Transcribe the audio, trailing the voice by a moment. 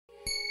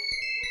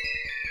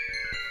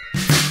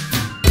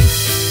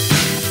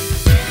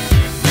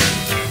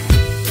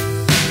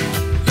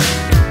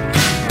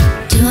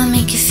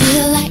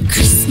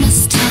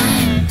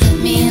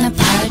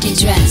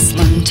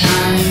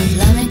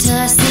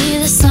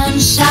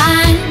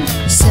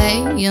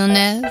you'll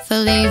never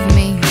leave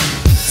me.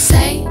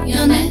 Say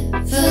you'll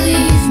never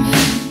leave me.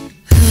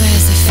 Who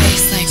has a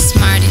face like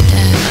Smarty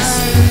does?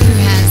 Who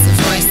has a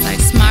voice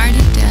like Smarty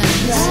does?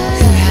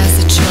 Who has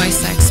a choice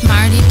like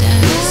Smarty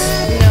does?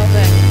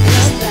 Nobody.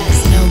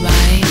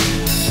 Nobody.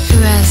 Who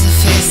has a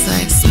face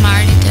like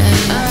Smarty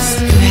does?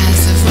 Who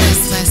has a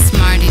voice like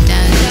Smarty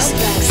does?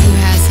 Who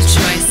has a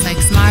choice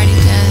like Smarty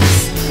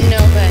does?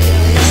 Nobody.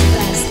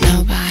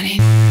 Nobody.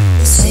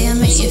 Say I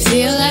make you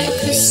feel like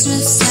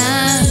Christmas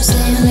time.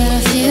 Say that I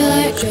feel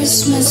like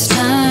Christmas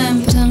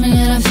time. Tell me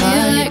that I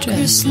feel like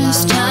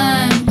Christmas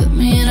time. Put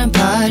me in a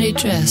party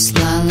dress,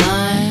 la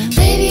la.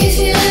 Baby, if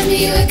you love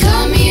me, you would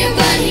call me your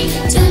buddy.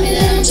 Tell me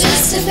that I'm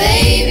just a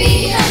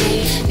baby,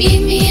 honey.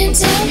 Beat me and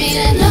tell me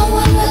that no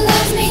one will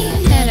love me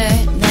better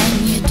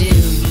than you do.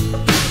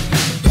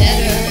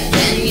 Better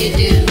than you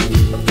do.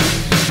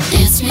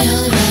 Dance me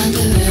all around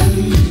the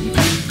room.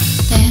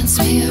 Dance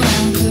me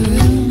around the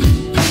room.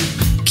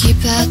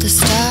 Keep out the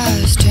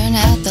stars, turn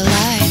out the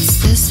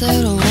lights. This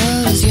little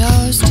world is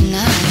yours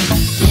tonight.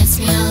 Dance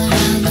me all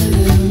around the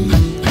room.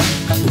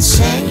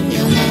 Say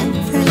you'll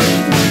never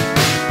leave me.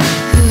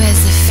 Who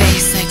has a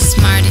face like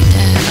Smarty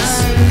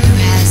does? Who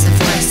has a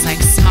voice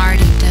like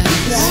Smarty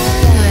does?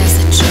 Who has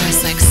a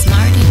choice like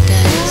Smarty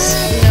does?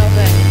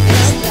 Nobody.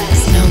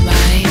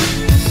 Nobody.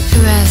 Who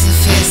has a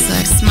face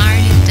like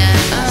Smarty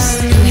does?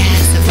 Who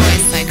has a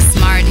voice like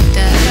Smarty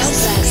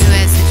does? Who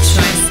has a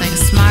choice like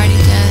Smarty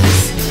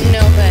does?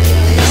 Nobody.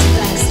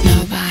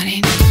 Nobody.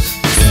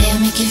 Say I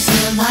make you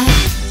feel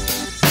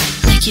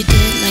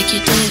like you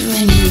did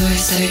when you were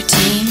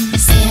 13.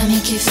 Say I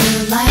make you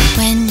feel like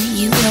when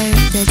you were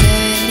the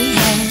dirty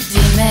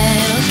heavy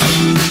metal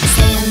king.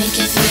 Say I make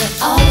you feel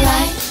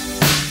alright,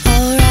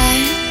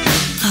 alright,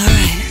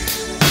 alright.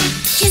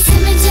 Kissing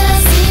me till I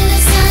see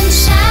the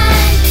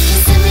sunshine.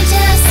 Kissing me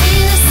till I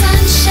see the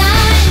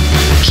sunshine.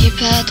 Keep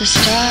out the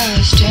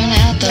stars, turn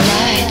out the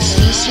lights.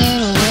 This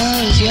little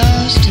world is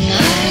yours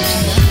tonight.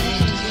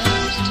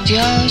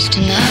 Yours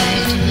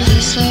tonight.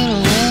 This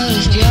little